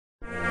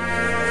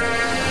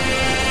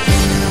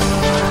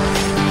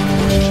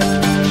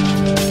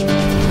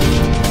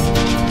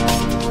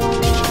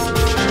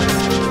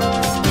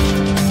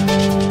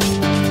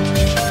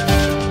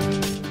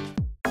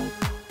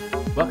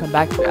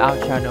Welcome back to our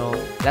channel.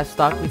 Let's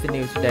start with the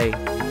news today.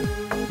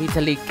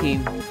 Vitaliy Kim,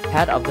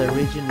 head of the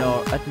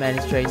regional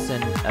administration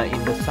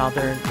in the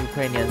southern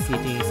Ukrainian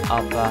cities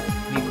of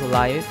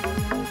Mykolaiv,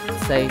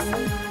 says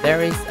there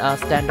is a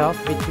standoff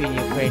between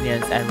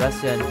Ukrainians and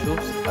Russian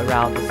troops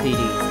around the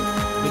cities.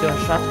 We don't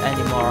shut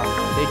anymore.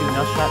 They do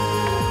not shut,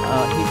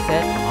 he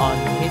said on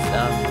his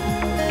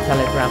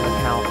Telegram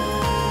account.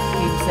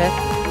 Kim said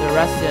the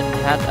Russians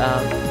had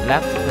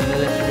left the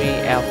military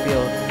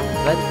airfield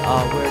but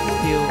were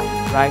still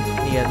right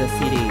near the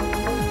city.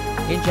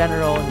 In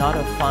general, not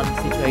a fun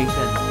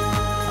situation.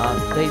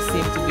 They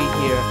seem to be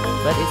here,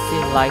 but it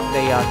seems like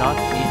they are not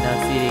in a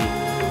city.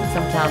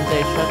 Sometimes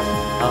they should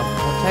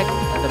protect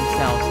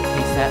themselves,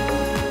 he said.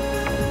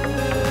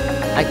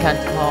 I can't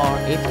call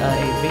it a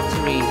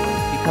victory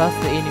because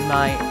the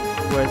enemy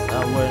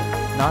were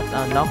not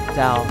knocked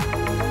down,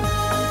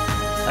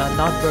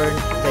 not burned,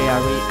 they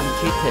are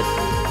retreated,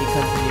 he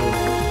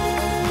continued.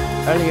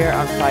 Earlier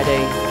on Friday,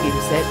 Kim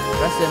said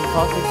Russian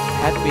forces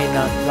had been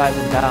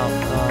driven down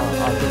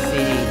of the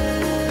city.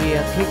 We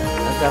kicked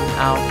them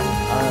out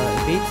a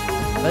bit,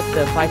 but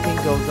the fighting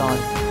goes on,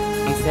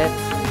 he said.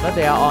 But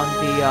they are on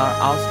the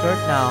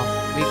outskirts now.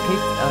 We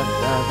kicked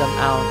them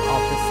out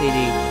of the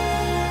city.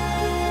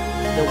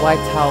 The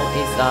White House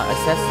is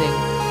assessing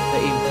the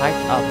impact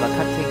of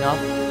cutting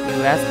off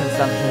U.S.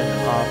 consumption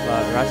of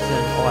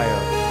Russian oil.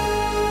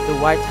 The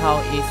White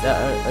House is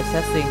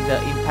assessing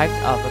the impact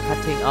of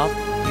cutting off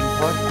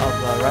import of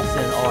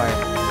Russian oil.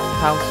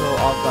 Council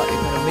of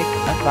Economic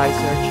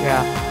Advisor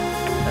Chair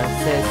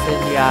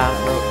Cecilia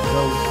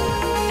Rose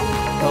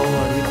told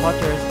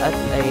reporters at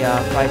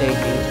a Friday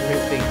news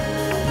briefing,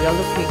 "We are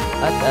looking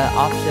at an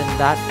option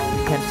that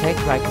we can take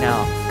right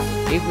now.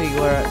 If we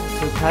were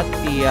to cut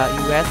the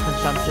U.S.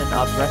 consumption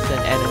of Russian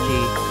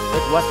energy,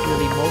 but what's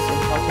really most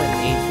important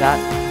is that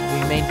we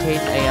maintain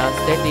a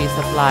steady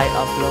supply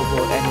of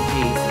global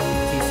energies,"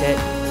 she said.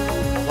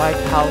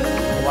 White House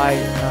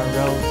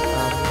Rose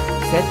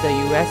said the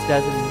U.S.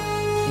 doesn't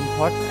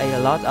import a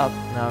lot of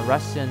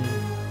Russian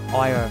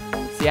oil.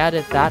 She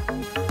added that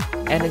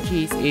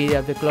energy is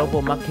the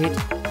global market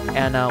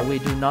and we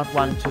do not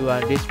want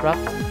to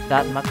disrupt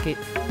that market.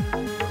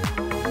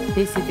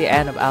 This is the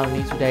end of our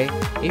news today.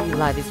 If you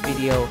like this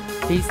video,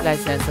 please like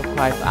and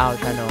subscribe to our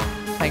channel.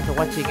 Thanks for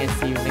watching and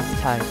see you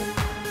next time.